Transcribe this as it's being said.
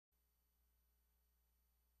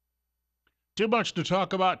Too much to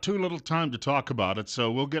talk about, too little time to talk about it,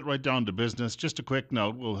 so we'll get right down to business. Just a quick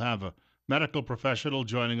note, we'll have a medical professional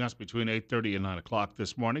joining us between 8:30 and 9 o'clock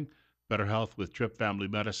this morning. Better Health with Trip Family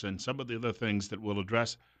Medicine. Some of the other things that we'll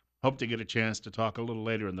address. Hope to get a chance to talk a little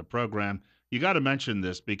later in the program. You got to mention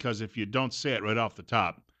this because if you don't say it right off the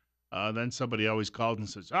top, then somebody always calls and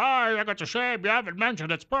says, I got to shame you haven't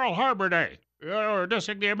mentioned it's Pearl Harbor Day. You're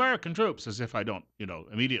dissing the American troops, as if I don't,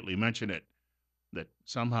 immediately mention it that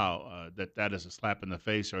somehow that is a slap in the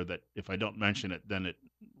face, or that if I don't mention it, then it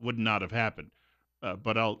would not have happened.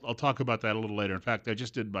 But I'll talk about that a little later. In fact, I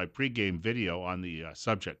just did my pregame video on the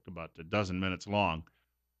subject, about a dozen minutes long,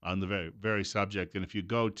 on the very subject. And if you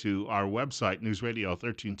go to our website,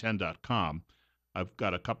 newsradio1310.com, I've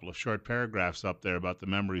got a couple of short paragraphs up there about the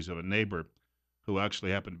memories of a neighbor who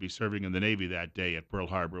actually happened to be serving in the Navy that day at Pearl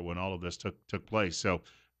Harbor when all of this took place. So,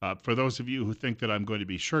 for those of you who think that I'm going to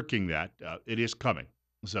be shirking that, it is coming.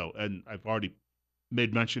 So, and I've already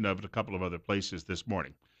made mention of it a couple of other places this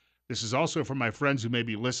morning. This is also for my friends who may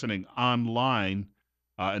be listening online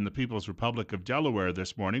in the People's Republic of Delaware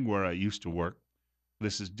this morning, where I used to work.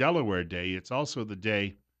 This is Delaware Day. It's also the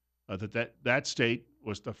day that state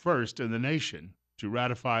was the first in the nation to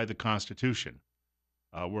ratify the Constitution.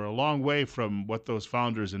 We're a long way from what those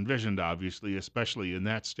founders envisioned, obviously, especially in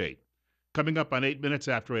that state. Coming up on 8 minutes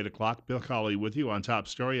after 8 o'clock, Bill Colley with you on Top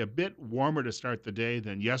Story. A bit warmer to start the day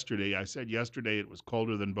than yesterday. I said yesterday it was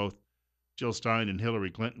colder than both Jill Stein and Hillary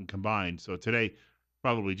Clinton combined. So today,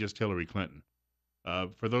 probably just Hillary Clinton.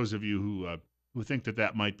 For those of you who think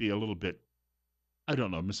that might be a little bit, I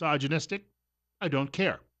don't know, misogynistic, I don't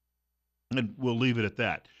care. And we'll leave it at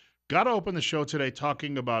that. Got to open the show today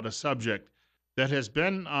talking about a subject that has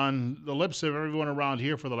been on the lips of everyone around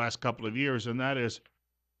here for the last couple of years, and that is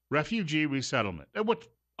refugee resettlement, which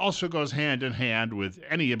also goes hand in hand with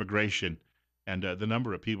any immigration and the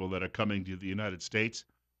number of people that are coming to the United States.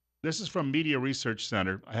 This is from Media Research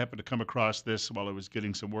Center. I happened to come across this while I was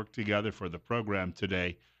getting some work together for the program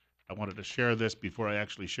today. I wanted to share this before I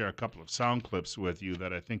actually share a couple of sound clips with you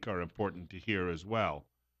that I think are important to hear as well.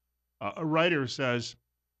 A writer says,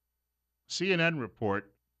 CNN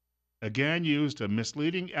report again used a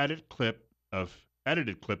misleading edited clip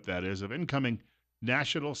that is, of incoming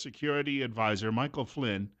National Security Advisor Michael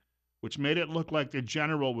Flynn, which made it look like the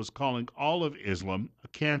general was calling all of Islam a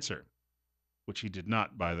cancer, which he did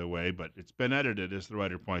not, by the way, but it's been edited, as the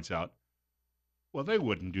writer points out. Well, they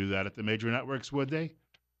wouldn't do that at the major networks, would they?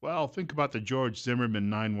 Well, think about the George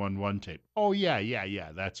Zimmerman 911 tape. Oh,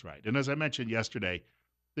 yeah, that's right. And as I mentioned yesterday,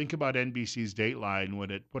 think about NBC's Dateline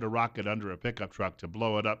when it put a rocket under a pickup truck to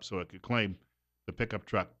blow it up so it could claim the pickup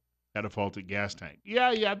truck had a faulty gas tank.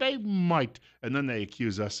 Yeah, they might. And then they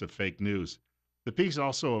accuse us of fake news. The piece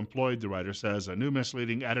also employed, the writer says, a new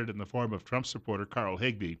misleading edit in the form of Trump supporter Carl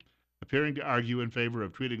Higbie, appearing to argue in favor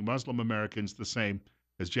of treating Muslim Americans the same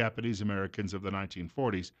as Japanese Americans of the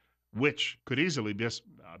 1940s, which could easily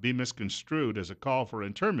be misconstrued as a call for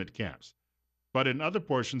internment camps. But in other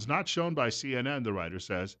portions not shown by CNN, the writer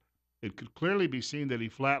says, it could clearly be seen that he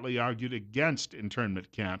flatly argued against internment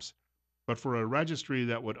camps, but for a registry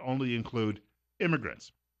that would only include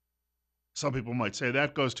immigrants. Some people might say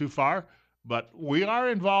that goes too far, but we are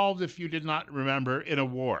involved, if you did not remember, in a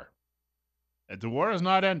war. And the war has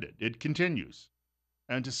not ended. It continues.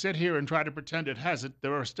 And to sit here and try to pretend it hasn't,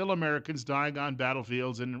 there are still Americans dying on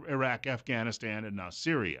battlefields in Iraq, Afghanistan, and now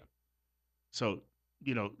Syria. So,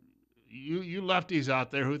 you lefties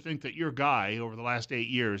out there who think that your guy over the last 8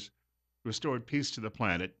 years restored peace to the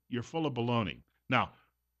planet, you're full of baloney. Now,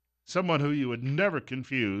 someone who you would never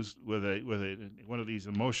confuse with one of these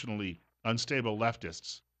emotionally unstable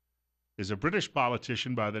leftists is a British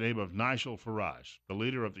politician by the name of Nigel Farage, the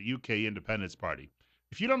leader of the UK Independence Party.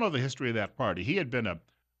 If you don't know the history of that party, he had been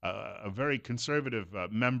a very conservative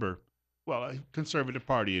member, well, a conservative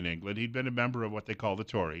party in England. He'd been a member of what they call the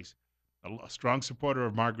Tories, a strong supporter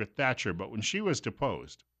of Margaret Thatcher, but when she was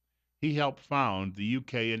deposed, he helped found the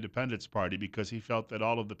UK Independence Party because he felt that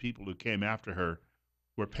all of the people who came after her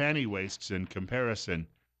were panty waists in comparison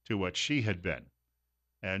to what she had been.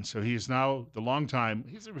 And so he's now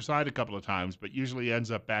he's resigned a couple of times, but usually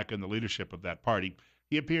ends up back in the leadership of that party.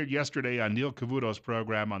 He appeared yesterday on Neil Cavuto's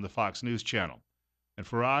program on the Fox News Channel. And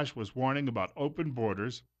Farage was warning about open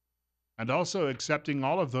borders and also accepting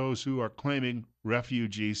all of those who are claiming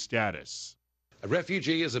refugee status. A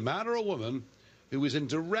refugee is a man or a woman who is in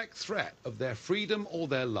direct threat of their freedom or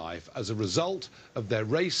their life as a result of their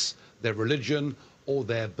race, their religion, or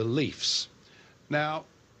their beliefs. Now,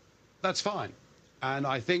 that's fine. And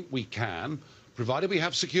I think we can, provided we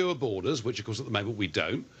have secure borders, which of course at the moment we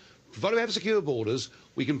don't, provided we have secure borders,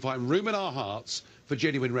 we can find room in our hearts for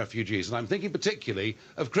genuine refugees. And I'm thinking particularly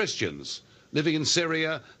of Christians living in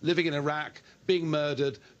Syria, living in Iraq, being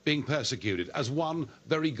murdered, being persecuted, as one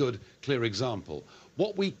very good, clear example.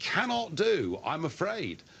 What we cannot do, I'm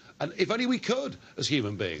afraid, and if only we could as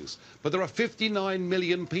human beings, but there are 59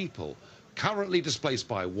 million people currently displaced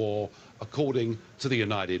by war, according to the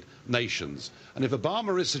United Nations. And if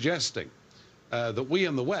Obama is suggesting that we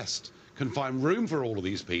in the West can find room for all of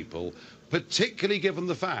these people, particularly given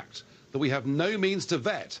the fact that we have no means to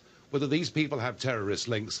vet whether these people have terrorist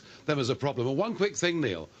links, then there's a problem. And one quick thing,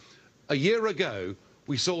 Neil. A year ago,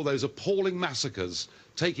 we saw those appalling massacres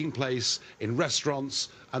taking place in restaurants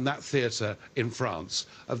and that theatre in France.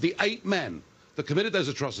 Of the 8 men that committed those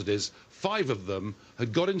atrocities, 5 of them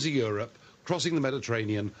had got into Europe, crossing the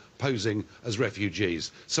Mediterranean, posing as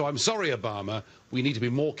refugees. So I'm sorry, Obama, we need to be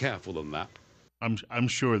more careful than that. I'm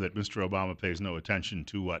sure that Mr. Obama pays no attention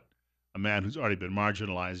to what a man who's already been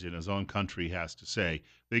marginalized in his own country has to say.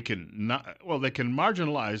 They can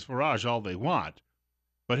marginalize Farage all they want,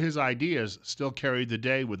 but his ideas still carried the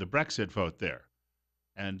day with the Brexit vote there.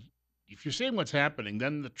 And if you're seeing what's happening,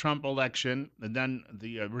 then the Trump election, and then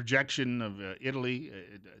the rejection of Italy,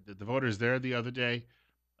 the voters there the other day,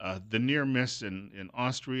 the near miss in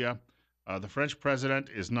Austria. The French president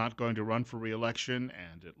is not going to run for re-election,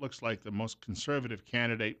 and it looks like the most conservative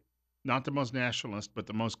candidate, not the most nationalist, but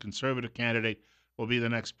the most conservative candidate, will be the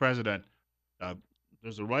next president.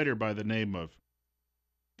 There's a writer by the name of,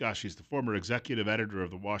 he's the former executive editor of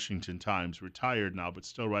the Washington Times, retired now, but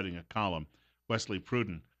still writing a column, Wesley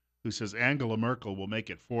Pruden, who says Angela Merkel will make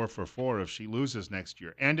it 4 for 4 if she loses next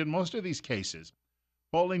year. And in most of these cases,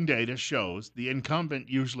 polling data shows the incumbent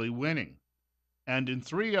usually winning. And in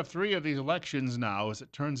 3 of these elections now, as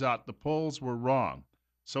it turns out, the polls were wrong.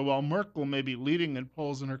 So while Merkel may be leading in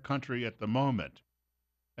polls in her country at the moment,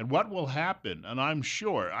 and what will happen, and I'm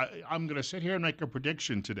sure, I'm going to sit here and make a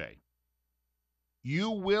prediction today, you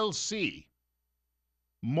will see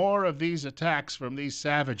more of these attacks from these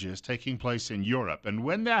savages taking place in Europe. And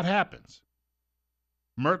when that happens,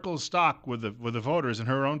 Merkel's stock with the voters in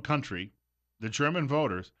her own country, the German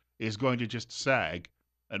voters, is going to just sag,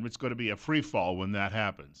 and it's going to be a free fall when that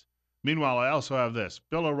happens. Meanwhile, I also have this.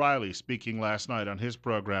 Bill O'Reilly speaking last night on his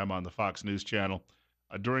program on the Fox News Channel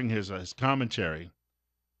during his commentary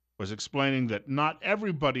was explaining that not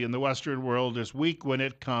everybody in the Western world is weak when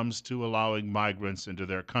it comes to allowing migrants into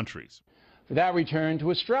their countries. For that return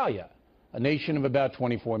to Australia, a nation of about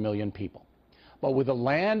 24 million people, but with a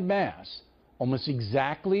land mass almost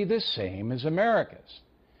exactly the same as America's.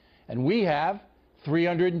 And we have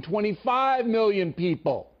 325 million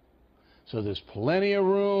people. So there's plenty of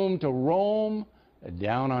room to roam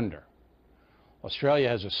down under. Australia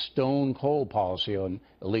has a stone cold policy on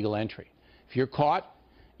illegal entry. If you're caught,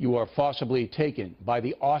 you are forcibly taken by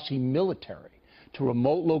the Aussie military to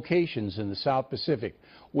remote locations in the South Pacific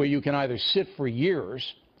where you can either sit for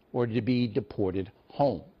years or to be deported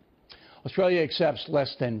home. Australia accepts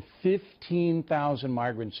less than 15,000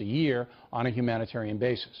 migrants a year on a humanitarian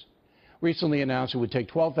basis. Recently announced it would take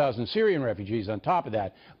 12,000 Syrian refugees on top of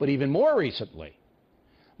that, but even more recently,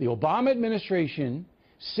 the Obama administration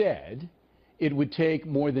said it would take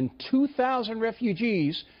more than 2,000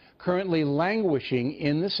 refugees currently languishing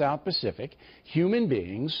in the South Pacific, human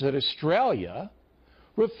beings that Australia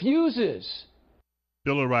refuses.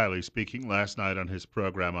 Bill O'Reilly speaking last night on his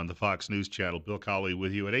program on the Fox News Channel. Bill Colley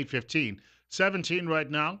with you at 8:15, 17 right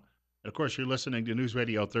now. And of course, you're listening to News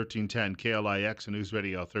Radio 1310, KLIX, and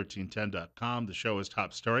newsradio1310.com. The show is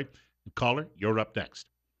Top Story. Caller, you're up next.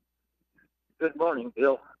 Good morning,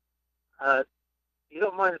 Bill. You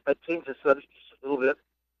don't mind if I change the subject just a little bit?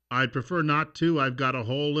 I'd prefer not to. I've got a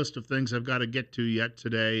whole list of things I've got to get to yet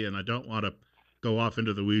today, and I don't want to go off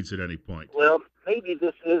into the weeds at any point. Well, maybe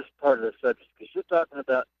this is part of the subject because you're talking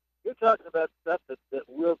about stuff that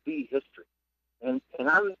will be history, and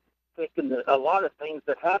I'm thinking that a lot of things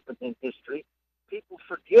that happened in history people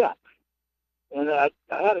forget. And I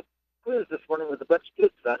had a quiz this morning with a bunch of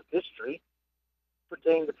kids about history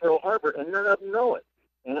pertaining to Pearl Harbor, and none of them know it.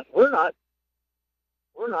 And we're not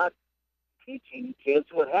teaching kids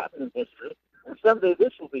what happened in history, and someday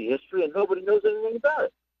this will be history, and nobody knows anything about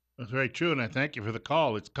it. That's very true, and I thank you for the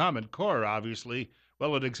call. It's Common Core, obviously.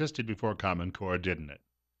 Well, it existed before Common Core, didn't it?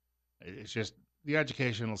 It's just the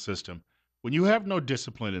educational system. When you have no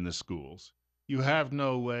discipline in the schools, you have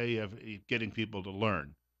no way of getting people to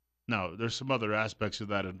learn. Now, there's some other aspects of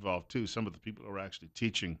that involved, too. Some of the people who are actually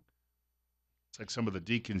teaching, it's like some of the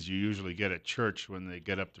deacons you usually get at church when they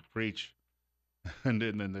get up to preach. And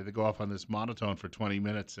then they go off on this monotone for 20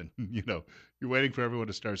 minutes, and, you're waiting for everyone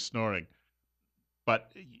to start snoring.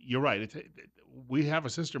 But you're right. We have a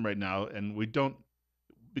system right now, and we don't,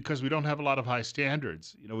 because we don't have a lot of high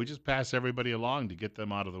standards. We just pass everybody along to get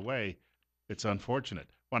them out of the way. It's unfortunate.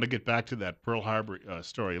 Want to get back to that Pearl Harbor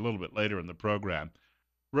story a little bit later in the program.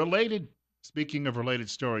 Related, speaking of related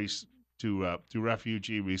stories to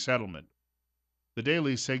refugee resettlement, the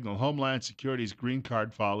Daily Signal: Homeland Security's green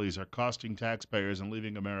card follies are costing taxpayers and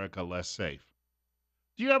leaving America less safe.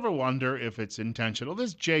 Do you ever wonder if it's intentional?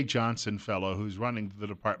 This Jay Johnson fellow who's running the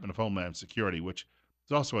Department of Homeland Security, which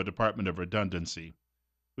is also a department of redundancy.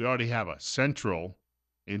 We already have a central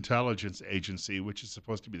intelligence agency, which is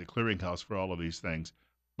supposed to be the clearinghouse for all of these things.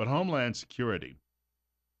 But Homeland Security,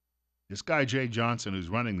 this guy Jay Johnson who's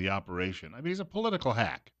running the operation, I mean, he's a political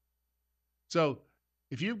hack. So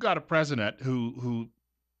if you've got a president who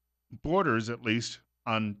borders, at least,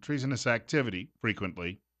 on treasonous activity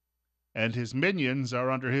frequently, and his minions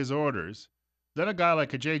are under his orders, then a guy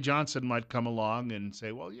like a Jay Johnson might come along and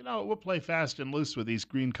say, well, we'll play fast and loose with these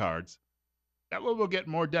green cards. That way we'll get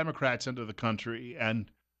more Democrats into the country,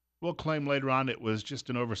 and we'll claim later on it was just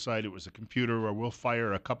an oversight, it was a computer, or we'll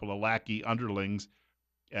fire a couple of lackey underlings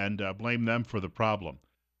and blame them for the problem.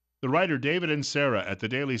 The writer David Insera at the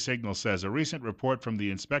Daily Signal says a recent report from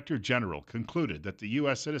the Inspector General concluded that the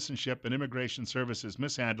U.S. Citizenship and Immigration Services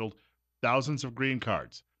mishandled thousands of green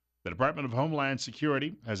cards. The Department of Homeland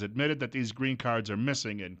Security has admitted that these green cards are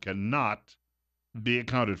missing and cannot be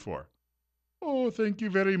accounted for. Oh, thank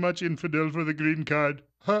you very much, infidel, for the green card.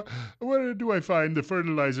 Where do I find the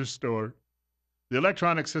fertilizer store? The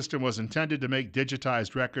electronic system was intended to make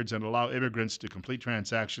digitized records and allow immigrants to complete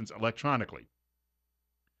transactions electronically.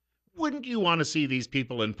 Wouldn't you want to see these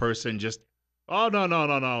people in person? Just, oh,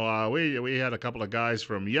 no. We had a couple of guys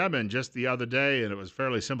from Yemen just the other day, and it was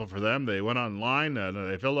fairly simple for them. They went online and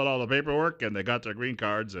they filled out all the paperwork, and they got their green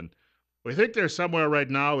cards. And we think they're somewhere right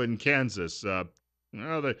now in Kansas. The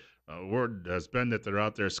word has been that they're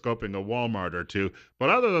out there scoping a Walmart or two. But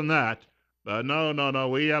other than that, no,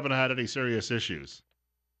 we haven't had any serious issues.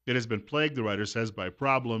 It has been plagued, the writer says, by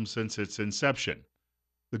problems since its inception.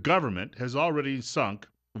 The government has already sunk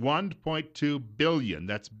 $1.2 billion,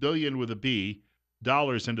 that's billion with a B,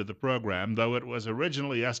 dollars into the program, though it was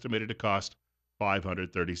originally estimated to cost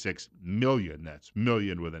 $536 million, that's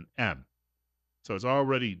million with an M. So it's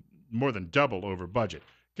already more than double over budget.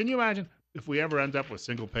 Can you imagine if we ever end up with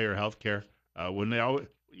single-payer health care? You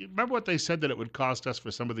remember what they said that it would cost us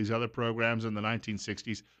for some of these other programs in the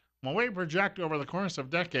 1960s? Well, we project over the course of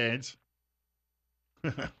decades.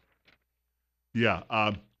 Yeah,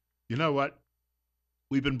 you know what?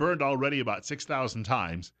 We've been burned already about 6,000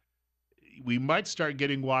 times. We might start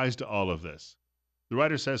getting wise to all of this. The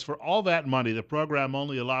writer says, for all that money, the program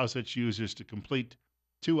only allows its users to complete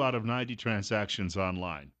 2 out of 90 transactions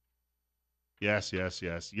online. Yes.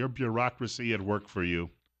 Your bureaucracy at work for you,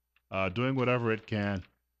 doing whatever it can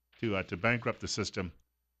to bankrupt the system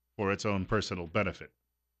for its own personal benefit.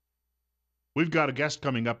 We've got a guest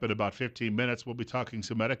coming up in about 15 minutes. We'll be talking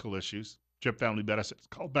some medical issues. Trip Family Medicine. It's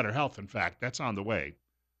called Better Health, in fact. That's on the way.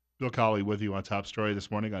 Bill Colley with you on Top Story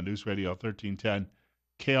this morning on News Radio 1310,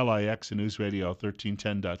 KLIX and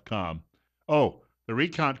newsradio1310.com. Oh, the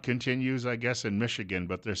recount continues, I guess, in Michigan,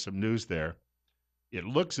 but there's some news there. It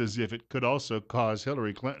looks as if it could also cause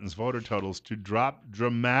Hillary Clinton's voter totals to drop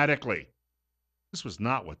dramatically. This was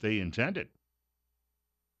not what they intended.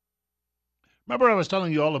 Remember I was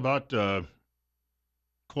telling you all about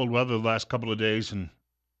cold weather the last couple of days and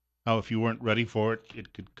how if you weren't ready for it,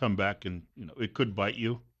 it could come back and, it could bite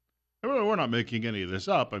you. We're not making any of this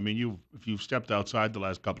up. I mean, if you've stepped outside the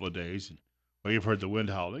last couple of days, or you've heard the wind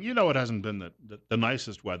howling, it hasn't been the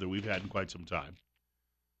nicest weather we've had in quite some time.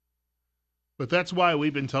 But that's why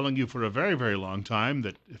we've been telling you for a very, very long time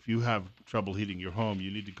that if you have trouble heating your home,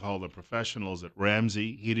 you need to call the professionals at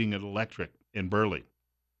Ramsey Heating and Electric in Burley.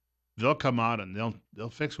 They'll come out and they'll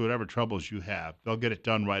fix whatever troubles you have. They'll get it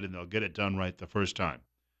done right, and they'll get it done right the first time.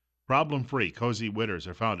 Problem-free, cozy winters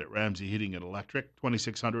are found at Ramsey Heating and Electric,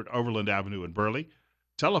 2600 Overland Avenue in Burley.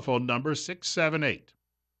 Telephone number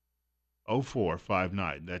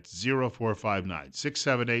 678-0459. That's 0459.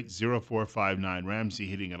 678-0459. Ramsey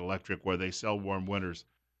Heating and Electric, where they sell warm winters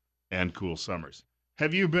and cool summers.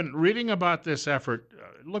 Have you been reading about this effort?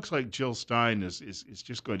 It looks like Jill Stein is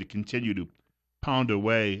just going to continue to pound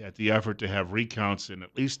away at the effort to have recounts in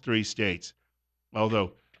at least 3 states,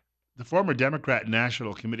 although the former Democrat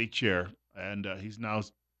National Committee chair, and he's now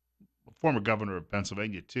former governor of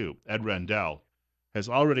Pennsylvania too, Ed Rendell, has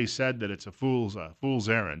already said that it's a fool's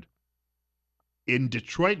errand. In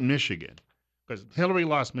Detroit, Michigan, because Hillary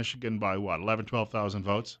lost Michigan by 11,000, 12,000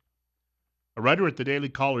 votes. A writer at the Daily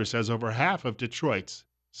Caller says over half of Detroit's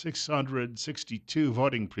 662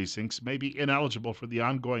 voting precincts may be ineligible for the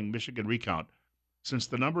ongoing Michigan recount, since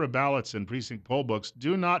the number of ballots in precinct poll books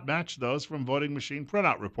do not match those from voting machine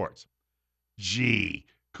printout reports. Gee,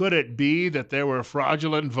 could it be that there were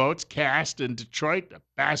fraudulent votes cast in Detroit, a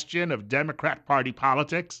bastion of Democrat Party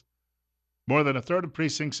politics? More than a third of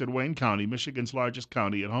precincts in Wayne County, Michigan's largest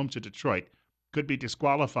county and home to Detroit, could be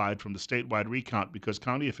disqualified from the statewide recount because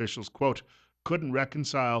county officials, quote, couldn't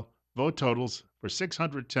reconcile vote totals for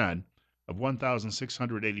 610 of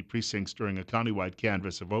 1,680 precincts during a countywide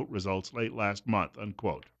canvass of vote results late last month,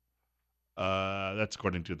 unquote. That's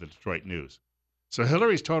according to the Detroit News. So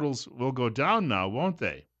Hillary's totals will go down now, won't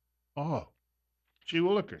they? Oh, gee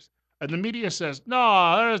willikers. And the media says,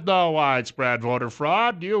 no, there's no widespread voter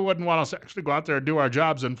fraud. You wouldn't want us to actually go out there and do our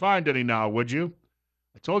jobs and find any now, would you?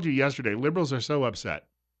 I told you yesterday, liberals are so upset.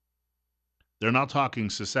 They're not talking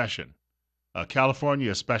secession,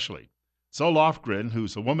 California especially. So Lofgren,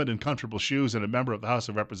 who's a woman in comfortable shoes and a member of the House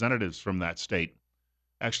of Representatives from that state,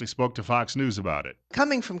 actually spoke to Fox News about it.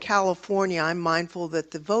 Coming from California, I'm mindful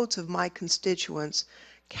that the votes of my constituents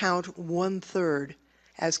count 1/3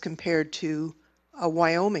 as compared to a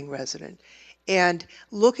Wyoming resident. And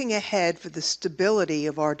looking ahead for the stability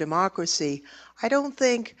of our democracy, I don't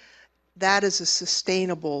think that is a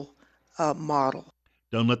sustainable model.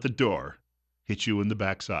 Don't let the door hit you in the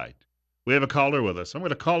backside. We have a caller with us. I'm going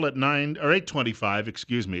to call it 8:25.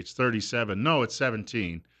 Excuse me. It's 37. No, it's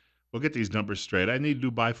 17. We'll get these numbers straight. I need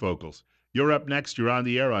new bifocals. You're up next. You're on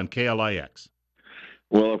the air on KLIX.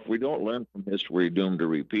 Well, if we don't learn from history, we're doomed to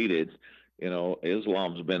repeat it.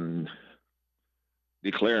 Islam's been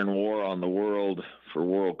declaring war on the world for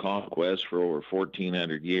world conquest for over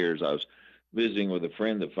 1,400 years. I was visiting with a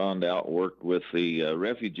friend that found out worked with the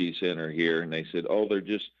Refugee Center here, and they said, they're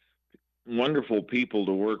just wonderful people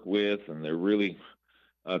to work with, and they're really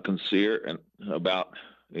sincere and about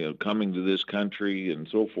coming to this country and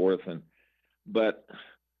so forth. But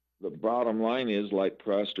the bottom line is, like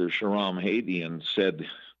Pastor Sharam Hadian said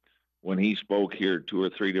when he spoke here 2 or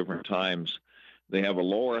 3 different times, they have a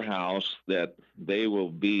lower house that they will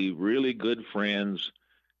be really good friends.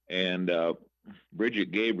 And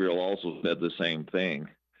Bridget Gabriel also said the same thing.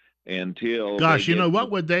 Gosh,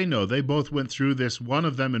 what would they know? They both went through this, one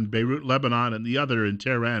of them in Beirut, Lebanon, and the other in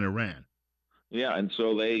Tehran, Iran. Yeah, and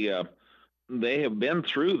so they have been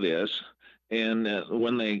through this, and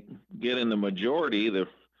when they get in the majority, the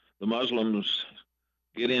Muslims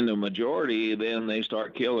get in the majority, then they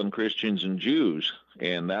start killing Christians and Jews.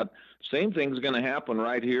 And that same thing's going to happen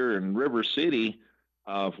right here in River City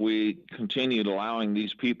if we continued allowing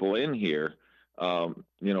these people in here.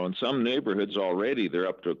 In some neighborhoods already, they're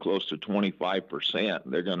up to close to 25%.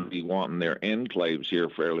 They're going to be wanting their enclaves here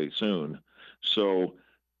fairly soon. So,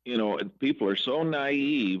 people are so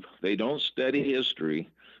naive. They don't study history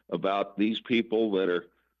about these people that are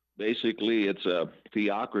basically, it's a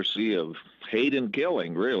theocracy of hate and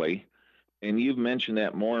killing, really. And you've mentioned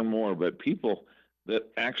that more and more, but people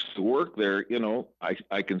that actually work there,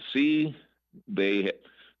 I can see they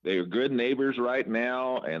are good neighbors right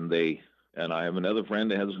now, and I have another friend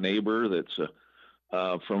that has a neighbor that's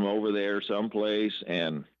from over there someplace,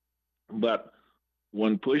 but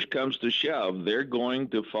when push comes to shove, they're going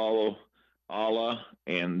to follow Allah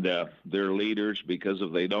and their leaders, because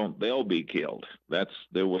if they don't, they'll be killed. That's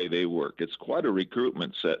the way they work. It's quite a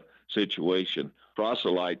recruitment situation.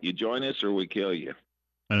 Proselyte, you join us or we kill you.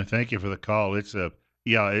 And thank you for the call. It's at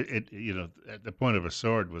the point of a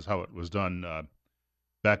sword was how it was done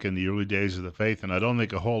back in the early days of the faith, and I don't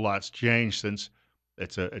think a whole lot's changed since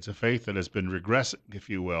it's a faith that has been regressing, if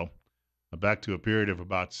you will, back to a period of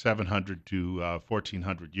about 700 to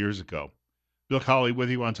 1,400 years ago. Bill Colley with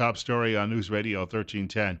you on Top Story on News Radio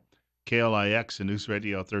 1310, KLIX and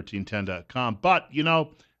newsradio1310.com. But,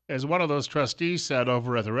 as one of those trustees said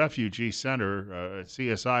over at the Refugee Center,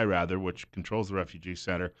 CSI rather, which controls the Refugee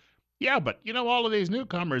Center, yeah, but, all of these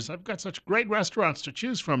newcomers, I've got such great restaurants to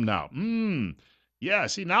choose from now. Yeah,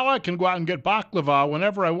 see, now I can go out and get baklava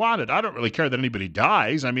whenever I want it. I don't really care that anybody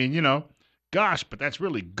dies. I mean, gosh, but that's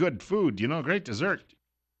really good food, great dessert.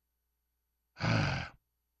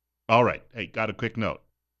 All right. Hey, got a quick note.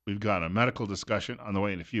 We've got a medical discussion on the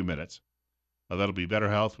way in a few minutes. That'll be Better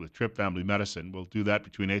Health with Tripp Family Medicine. We'll do that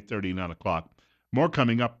between 8:30 and 9 o'clock. More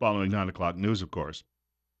coming up following 9 o'clock news, of course.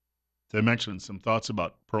 I mentioned some thoughts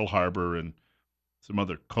about Pearl Harbor and some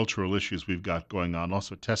other cultural issues we've got going on.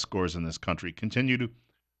 Also, test scores in this country continue to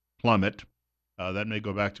plummet. That may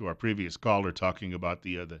go back to our previous caller talking about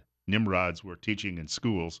the Nimrods we're teaching in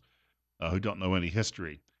schools who don't know any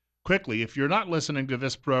history. Quickly, if you're not listening to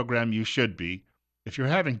this program, you should be. If you're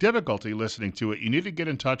having difficulty listening to it, you need to get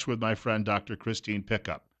in touch with my friend Dr. Christine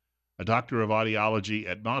Pickup, a doctor of audiology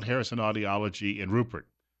at Mount Harrison Audiology in Rupert.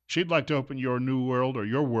 She'd like to open your new world or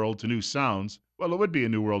your world to new sounds. Well, it would be a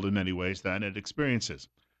new world in many ways then, and experiences.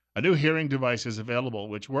 A new hearing device is available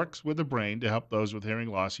which works with the brain to help those with hearing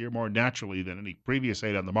loss hear more naturally than any previous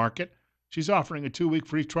aid on the market. She's offering a 2-week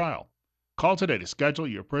free trial. Call today to schedule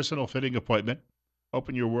your personal fitting appointment.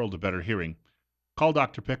 Open your world to better hearing. Call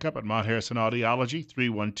Dr. Pickup at Mount Harrison Audiology,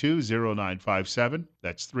 312-0957.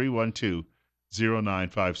 That's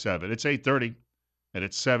 312-0957. It's 8:30, and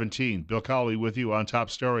it's 17. Bill Colley with you on Top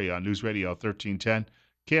Story on News Radio 1310,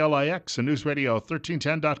 KLIX, and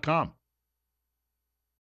NewsRadio1310.com.